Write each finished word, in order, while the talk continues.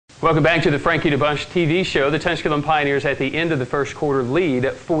Welcome back to the Frankie DeBusk TV show. The Tusculum Pioneers at the end of the first quarter lead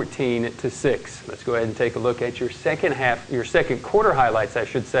 14-6. Let's go ahead and take a look at your second quarter highlights, I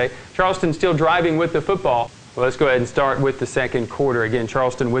should say. Charleston still driving with the football. Well, let's go ahead and start with the second quarter. Again,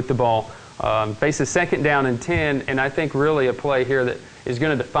 Charleston with the ball. Faces second down and 10, and I think really a play here that is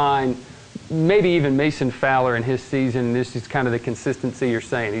going to define maybe even Mason Fowler in his season. This is kind of the consistency you're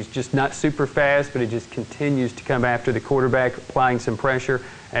saying. He's just not super fast, but he just continues to come after the quarterback, applying some pressure,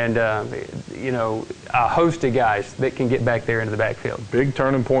 and you know, a host of guys that can get back there into the backfield. Big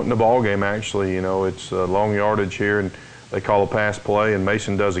turning point in the ball game, actually. You know, it's long yardage here, and they call a pass play, and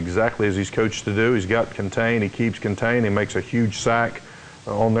Mason does exactly as he's coached to do. He's got contained, he keeps contained, he makes a huge sack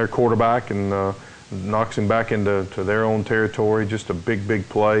on their quarterback and knocks him back into their own territory. Just a big, big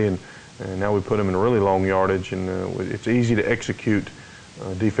play, and now we put him in really long yardage, and it's easy to execute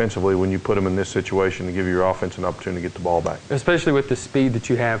defensively when you put him in this situation to give your offense an opportunity to get the ball back. Especially with the speed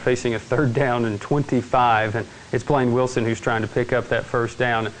that you have facing a third down and 25, and it's Blaine Wilson who's trying to pick up that first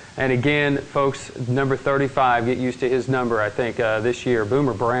down. And again, folks, number 35, get used to his number, I think, this year.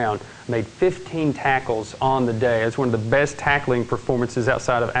 Boomer Brown made 15 tackles on the day. It's one of the best tackling performances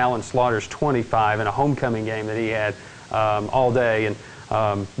outside of Alan Slaughter's 25 in a homecoming game that he had all day.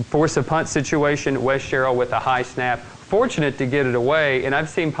 And force a punt situation, Wes Sherrill with a high snap. Fortunate to get it away, and I've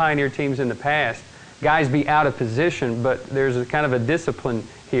seen Pioneer teams in the past, guys be out of position, but there's a kind of a discipline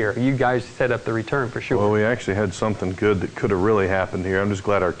here. You guys set up the return for sure. Well, we actually had something good that could have really happened here. I'm just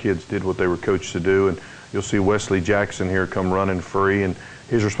glad our kids did what they were coached to do, and you'll see Wesley Jackson here come running free, and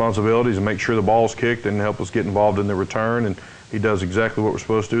his responsibility is to make sure the ball's kicked and help us get involved in the return, and he does exactly what we're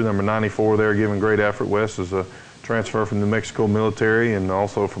supposed to do. Number 94 there giving great effort. Wes is a transfer from New Mexico military and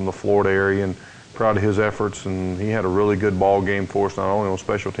also from the Florida area, and proud of his efforts, and he had a really good ball game for us, not only on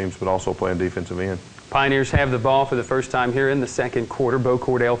special teams but also playing defensive end. Pioneers have the ball for the first time here in the second quarter. Bo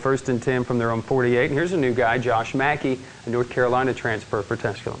Cordell 1st and 10 from their own 48, and here's a new guy, Josh Mackey, a North Carolina transfer for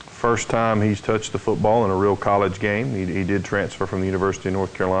Tusculum. First time he's touched the football in a real college game. He did transfer from the University of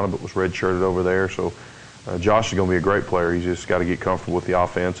North Carolina but was redshirted over there, so Josh is going to be a great player. He's just got to get comfortable with the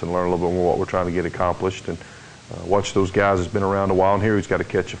offense and learn a little bit more what we're trying to get accomplished, and watch those guys that's been around a while, and here he's got to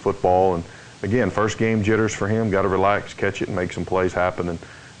catch a football. And again, first game jitters for him, got to relax, catch it, and make some plays happen, and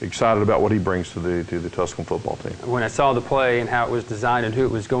excited about what he brings to the Tusculum football team. When I saw the play and how it was designed and who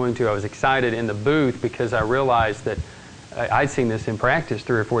it was going to, I was excited in the booth because I realized that I'd seen this in practice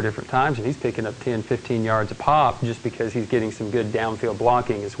 3 or 4 different times, and he's picking up 10, 15 yards a pop just because he's getting some good downfield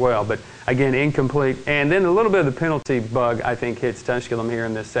blocking as well. But again, incomplete. And then a little bit of the penalty bug, I think, hits Tusculum here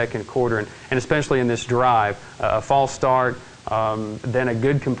in this second quarter, and especially in this drive. A false start, then a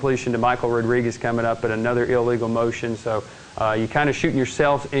good completion to Michael Rodriguez coming up, but another illegal motion. So you kind of shoot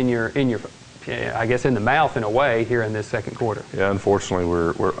yourself in your I guess in the mouth in a way here in this second quarter. Yeah, unfortunately,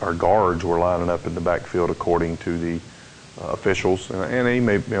 our guards were lining up in the backfield according to the officials, and he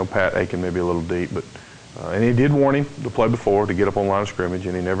may, Pat Aiken may be a little deep, but and he did warn him the play before to get up on line of scrimmage,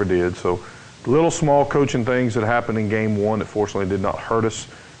 and he never did. So little small coaching things that happened in game one that fortunately did not hurt us,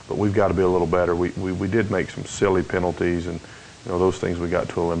 but we've got to be a little better. We did make some silly penalties, and those things we got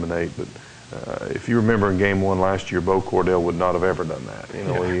to eliminate. But if you remember in game one last year, Bo Cordell would not have ever done that.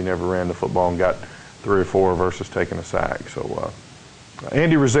 He never ran the football and got 3 or 4 versus taking a sack. So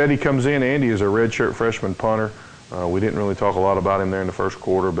Andy Rossetti comes in. Andy is a redshirt freshman punter. We didn't really talk a lot about him there in the first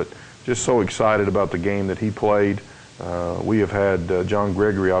quarter, but just so excited about the game that he played. We have had John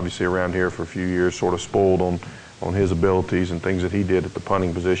Gregory obviously around here for a few years, sort of spoiled on his abilities and things that he did at the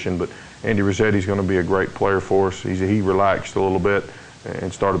punting position, but Andy Rossetti is going to be a great player for us. He relaxed a little bit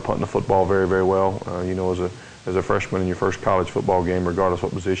and started punting the football very, very well. As a freshman in your first college football game, regardless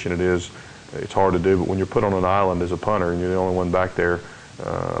what position it is, it's hard to do, but when you're put on an island as a punter and you're the only one back there,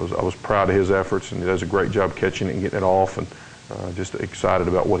 I was proud of his efforts, and he does a great job catching it and getting it off, and just excited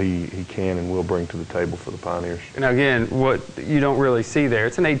about what he can and will bring to the table for the Pioneers. And again, what you don't really see there,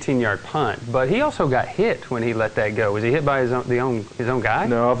 it's an 18-yard punt, but he also got hit when he let that go. Was he hit by his own guy?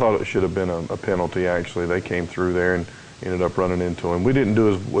 No, I thought it should have been a penalty, actually. They came through there and ended up running into him. We didn't do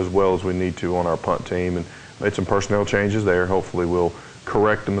as well as we need to on our punt team, and made some personnel changes there. Hopefully we'll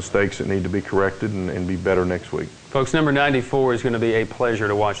correct the mistakes that need to be corrected and be better next week. Folks, number 94 is going to be a pleasure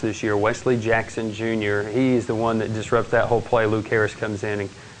to watch this year. Wesley Jackson Jr., he's the one that disrupts that whole play. Luke Harris comes in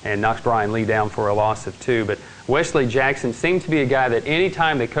and knocks Brian Lee down for a loss of 2. But Wesley Jackson seemed to be a guy that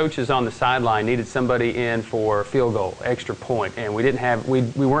anytime the coaches on the sideline needed somebody in for field goal, extra point, and we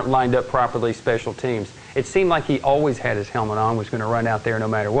weren't lined up properly special teams, it seemed like he always had his helmet on, was going to run out there no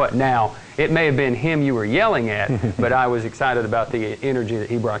matter what. Now, it may have been him you were yelling at, but I was excited about the energy that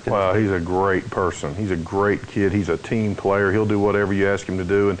he brought to the Well, team. he's a great person. He's a great kid. He's a team player. He'll do whatever you ask him to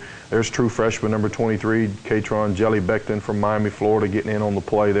do. And there's true freshman number 23, Katron Jelly Becton from Miami, Florida, getting in on the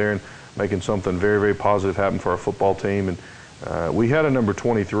play there and making something very, very positive happen for our football team. And we had a number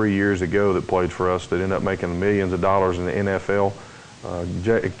 23 years ago that played for us that ended up making millions of dollars in the NFL.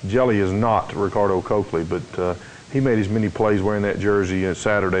 Jelly is not Ricardo Coakley, but he made as many plays wearing that jersey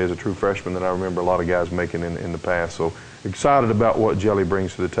Saturday as a true freshman that I remember a lot of guys making in the past. So excited about what Jelly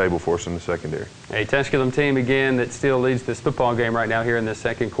brings to the table for us in the secondary. A Tusculum team again that still leads this football game right now here in the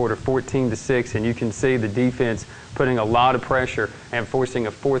second quarter, 14-6, and you can see the defense putting a lot of pressure and forcing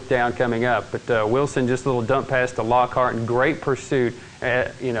a 4th down coming up. But Wilson, just a little dump pass to Lockhart, and great pursuit,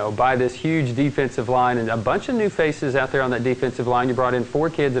 by this huge defensive line, and a bunch of new faces out there on that defensive line. You brought in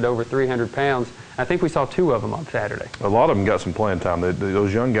 4 kids at over 300 pounds. I think we saw 2 of them on Saturday. A lot of them got some playing time.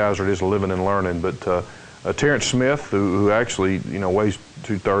 Those young guys are just living and learning. But Terrence Smith, who actually weighs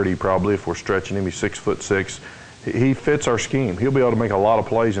 230 probably if we're stretching him, he's 6'6". He fits our scheme. He'll be able to make a lot of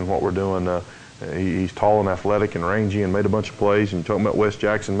plays in what we're doing. He's tall and athletic and rangy and made a bunch of plays. And talking about Wes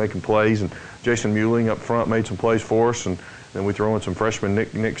Jackson making plays, and Jason Muelling up front made some plays for us. And then we throw in some freshman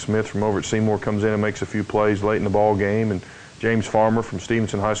Nick Smith from over at Seymour comes in and makes a few plays late in the ball game. And James Farmer from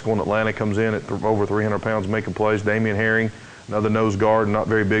Stevenson High School in Atlanta comes in at over 300 pounds making plays. Damian Herring, another nose guard, not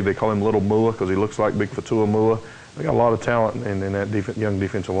very big. They call him Little Mua because he looks like Big Fatua Mua. They got a lot of talent in that young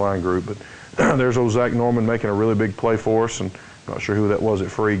defensive line group. But there's old Zach Norman making a really big play for us, and not sure who that was at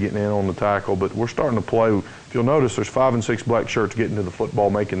free getting in on the tackle. But we're starting to play. If you'll notice, there's 5 and 6 black shirts getting to the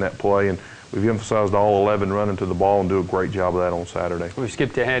football, making that play, and we've emphasized all 11 running to the ball and do a great job of that on Saturday. We've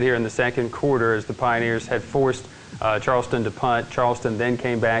skipped ahead here in the second quarter as the Pioneers had forced Charleston to punt. Charleston then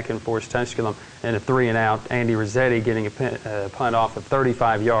came back and forced Tusculum in a 3-and-out. Andy Rossetti getting a punt off of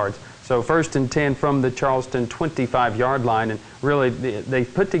 35 yards. So 1st and 10 from the Charleston 25-yard line, and really they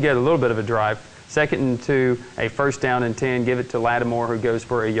put together a little bit of a drive. 2nd and 2, a 1st down and 10. Give it to Lattimore, who goes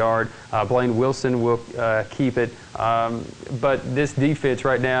for a yard. Blaine Wilson will keep it. But this defense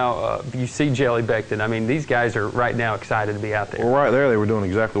right now, you see Jelly Becton. I mean, these guys are right now excited to be out there. Well, right there, they were doing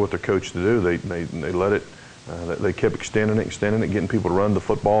exactly what they're coached to do. They let it. They kept extending it, getting people to run the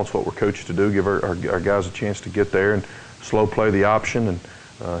football. It's what we're coached to do. Give our guys a chance to get there and slow play the option.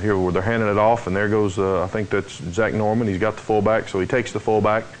 And here where they're handing it off, and there goes. I think that's Zach Norman. He's got the fullback, so he takes the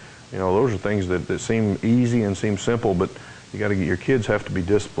fullback. Those are things that seem easy and seem simple, but you got to get your kids have to be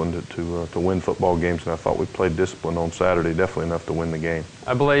disciplined to win football games. And I thought we played disciplined on Saturday, definitely enough to win the game.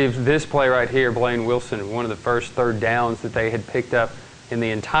 I believe this play right here, Blaine Wilson, one of the first 3rd downs that they had picked up in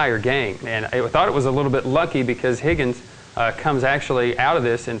the entire game. And I thought it was a little bit lucky because Higgins comes actually out of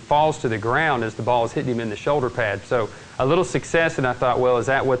this and falls to the ground as the ball is hitting him in the shoulder pad. So a little success, and I thought, well, is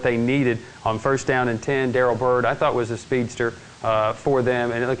that what they needed on 1st down and 10? Darrell Bird, I thought, was a speedster for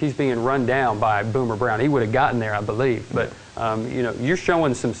them, and look, he's being run down by Boomer Brown. He would have gotten there, I believe. But you're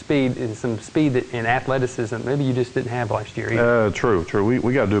showing some speed and athleticism maybe you just didn't have last year either. True.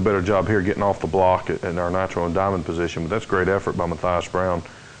 We got to do a better job here getting off the block in our natural and diamond position. But that's great effort by Matthias Brown,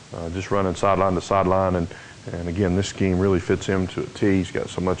 just running sideline to sideline. And again, this scheme really fits him to a T. He's got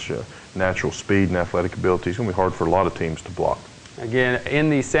so much natural speed and athletic ability. It's going to be hard for a lot of teams to block. Again,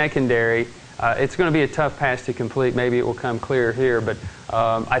 in the secondary, it's going to be a tough pass to complete. Maybe it will come clear here, but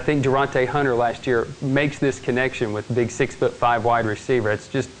I think Durante Hunter last year makes this connection with the big 6'5" wide receiver.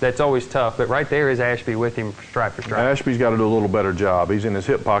 That's always tough. But right there is Ashby with him stripe for stripe. Ashby's got to do a little better job. He's in his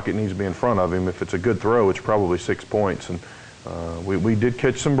hip pocket, needs to be in front of him. If it's a good throw, it's probably 6 points. And we did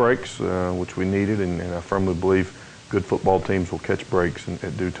catch some breaks, which we needed, and I firmly believe good football teams will catch breaks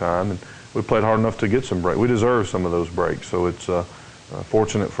at due time. And we played hard enough to get some breaks. We deserve some of those breaks, so it's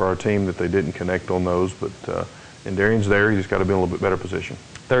fortunate for our team that they didn't connect on those. But and Darian's there. He's just got to be in a little bit better position.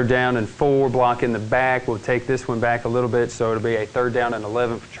 3rd down and 4, block in the back. We'll take this one back a little bit, so it'll be a 3rd down and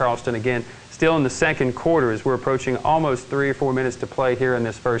 11 for Charleston. Again, still in the second quarter as we're approaching almost 3 or 4 minutes to play here in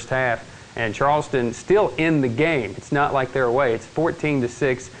this first half. And Charleston still in the game. It's not like they're away. It's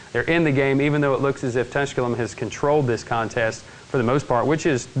 14-6. They're in the game, even though it looks as if Tusculum has controlled this contest for the most part, which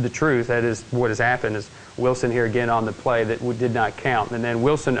is the truth. That is what has happened. Is Wilson here again on the play that did not count. And then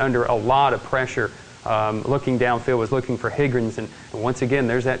Wilson under a lot of pressure, looking downfield, was looking for Higgins. And once again,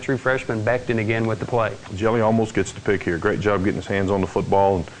 there's that true freshman Becton again with the play. Jelly almost gets the pick here. Great job getting his hands on the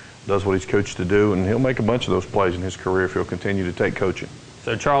football and does what he's coached to do. And he'll make a bunch of those plays in his career if he'll continue to take coaching.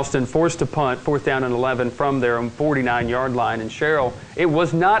 So Charleston forced to punt, 4th down and 11 from their own 49-yard line. And Cheryl, it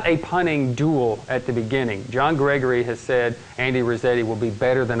was not a punting duel at the beginning. John Gregory has said Andy Rossetti will be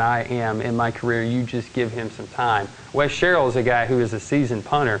better than I am in my career. You just give him some time. Wes Cheryl is a guy who is a seasoned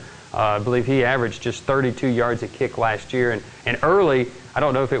punter. I believe he averaged just 32 yards a kick last year. And early, I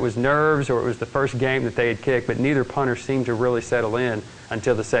don't know if it was nerves or it was the first game that they had kicked, but neither punter seemed to really settle in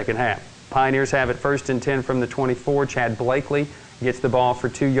until the second half. Pioneers have it 1st and 10 from the 24. Chad Blakely gets the ball for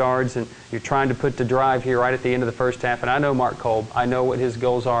 2 yards, and you're trying to put the drive here right at the end of the first half. And I know Mark Kolb. I know what his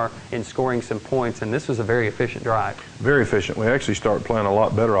goals are in scoring some points, and this was a very efficient drive. Very efficient. We actually start playing a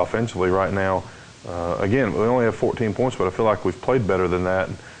lot better offensively right now. Again, we only have 14 points, but I feel like we've played better than that.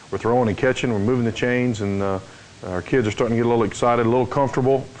 We're throwing and catching, we're moving the chains, and our kids are starting to get a little excited, a little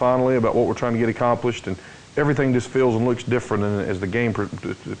comfortable finally about what we're trying to get accomplished. And everything just feels and looks different, and as the game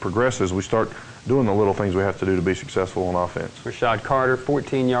progresses, we start doing the little things we have to do to be successful on offense. Rashad Carter,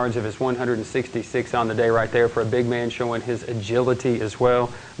 14 yards of his 166 on the day right there for a big man, showing his agility as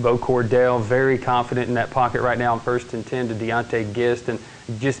well. Bo Cordell, very confident in that pocket right now on 1st and 10 to Deontay Gist, and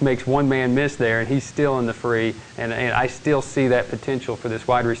just makes one man miss there, and he's still in the free. And I still see that potential for this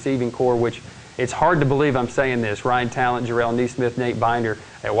wide receiving core, which it's hard to believe I'm saying this. Ryan Talent, Jarrell Neesmith, Nate Binder,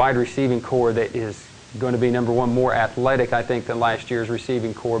 a wide receiving core that is going to be number one, more athletic, I think, than last year's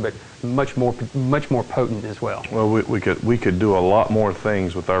receiving core, but much more potent as well. Well, we could do a lot more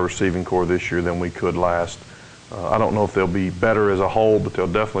things with our receiving core this year than we could last. I don't know if they'll be better as a whole, but they'll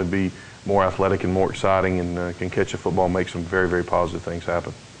definitely be more athletic and more exciting, and can catch the football and make some very, very positive things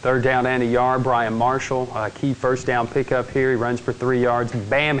happen. 3rd down and a yard. Brian Marshall, key 1st down pickup here. He runs for 3 yards.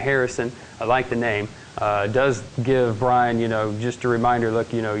 Bam Harrison, I like the name. Does give Brian, just a reminder,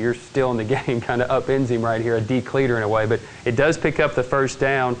 look, you're still in the game, kind of upends him right here, a decleater in a way, but it does pick up the 1st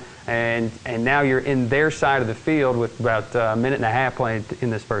down, and now you're in their side of the field with about a minute and a half playing in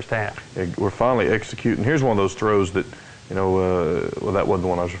this first half. Yeah, we're finally executing. Here's one of those throws that, well, that wasn't the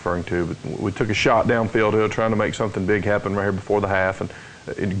one I was referring to, but we took a shot downfield here trying to make something big happen right here before the half, and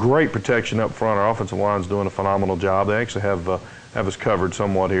great protection up front. Our offensive line's doing a phenomenal job. They actually have us covered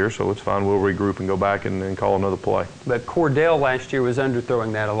somewhat here, so it's fine. We'll regroup and go back and call another play. But Cordell last year was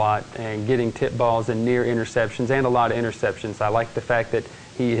underthrowing that a lot and getting tip balls and near interceptions and a lot of interceptions. I like the fact that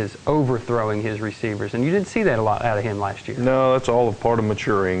he is overthrowing his receivers, and you didn't see that a lot out of him last year. No, that's all a part of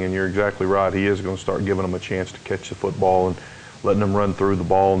maturing, and you're exactly right. He is going to start giving them a chance to catch the football and letting them run through the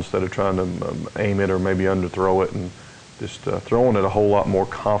ball instead of trying to aim it or maybe underthrow it, and just throwing it a whole lot more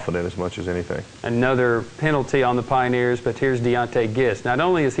confident as much as anything. Another penalty on the Pioneers, but here's Deontay Gist. Not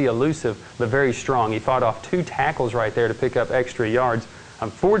only is he elusive, but very strong. He fought off 2 tackles right there to pick up extra yards.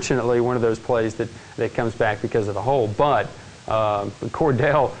 Unfortunately, one of those plays that comes back because of the hole, but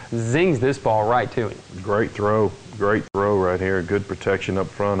Cordell zings this ball right to him. Great throw right here. Good protection up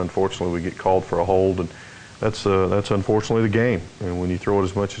front. Unfortunately, we get called for a hold, and that's unfortunately the game. And when you throw it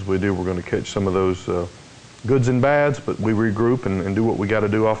as much as we do, we're going to catch some of those goods and bads, but we regroup and do what we got to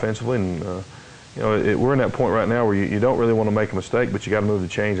do offensively. And we're in that point right now where you don't really want to make a mistake, but you got to move the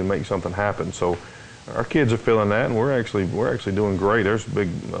chains and make something happen. So our kids are feeling that, and we're actually doing great. There's big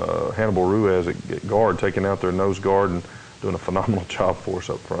Hannibal Ruiz at guard, taking out their nose guard and doing a phenomenal job for us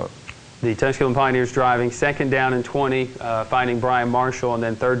up front. The Tusculum Pioneers driving 2nd down and 20, finding Brian Marshall, and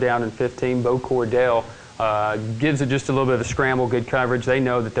then 3rd down and 15. Bo Cordell gives it just a little bit of a scramble, good coverage. They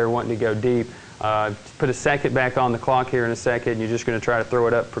know that they're wanting to go deep. Put a second back on the clock here in a second. You're just going to try to throw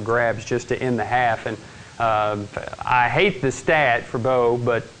it up for grabs just to end the half. And I hate the stat for Bo,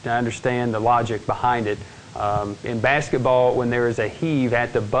 but I understand the logic behind it. In basketball, when there is a heave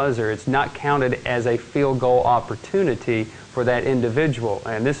at the buzzer, it's not counted as a field goal opportunity for that individual.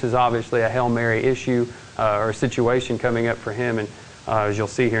 And this is obviously a Hail Mary issue or situation coming up for him. And as you'll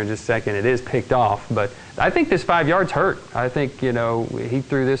see here in just a second, it is picked off. But I think this 5 yards hurt. I think, he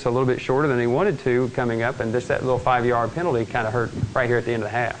threw this a little bit shorter than he wanted to coming up, and just that little 5-yard penalty kind of hurt right here at the end of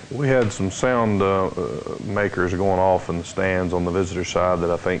the half. We had some sound makers going off in the stands on the visitor side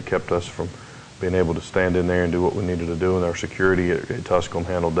that I think kept us from being able to stand in there and do what we needed to do, and our security at Tusculum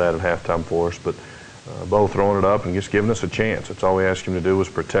handled that at halftime for us. But both throwing it up and just giving us a chance. That's all we asked him to do, was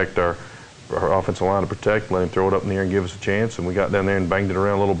protect our offensive line, to protect, let him throw it up in the air and give us a chance. And we got down there and banged it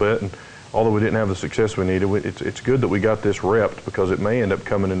around a little bit. And although we didn't have the success we needed, it's good that we got this repped, because it may end up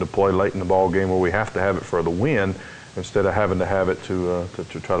coming into play late in the ball game where we have to have it for the win instead of having to have it to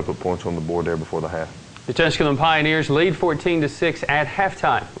try to put points on the board there before the half. The Tusculum Pioneers lead 14-6 at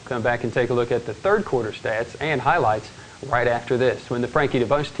halftime. We'll come back and take a look at the 3rd quarter stats and highlights right after this, when the Frankie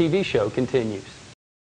DeBusk TV show continues.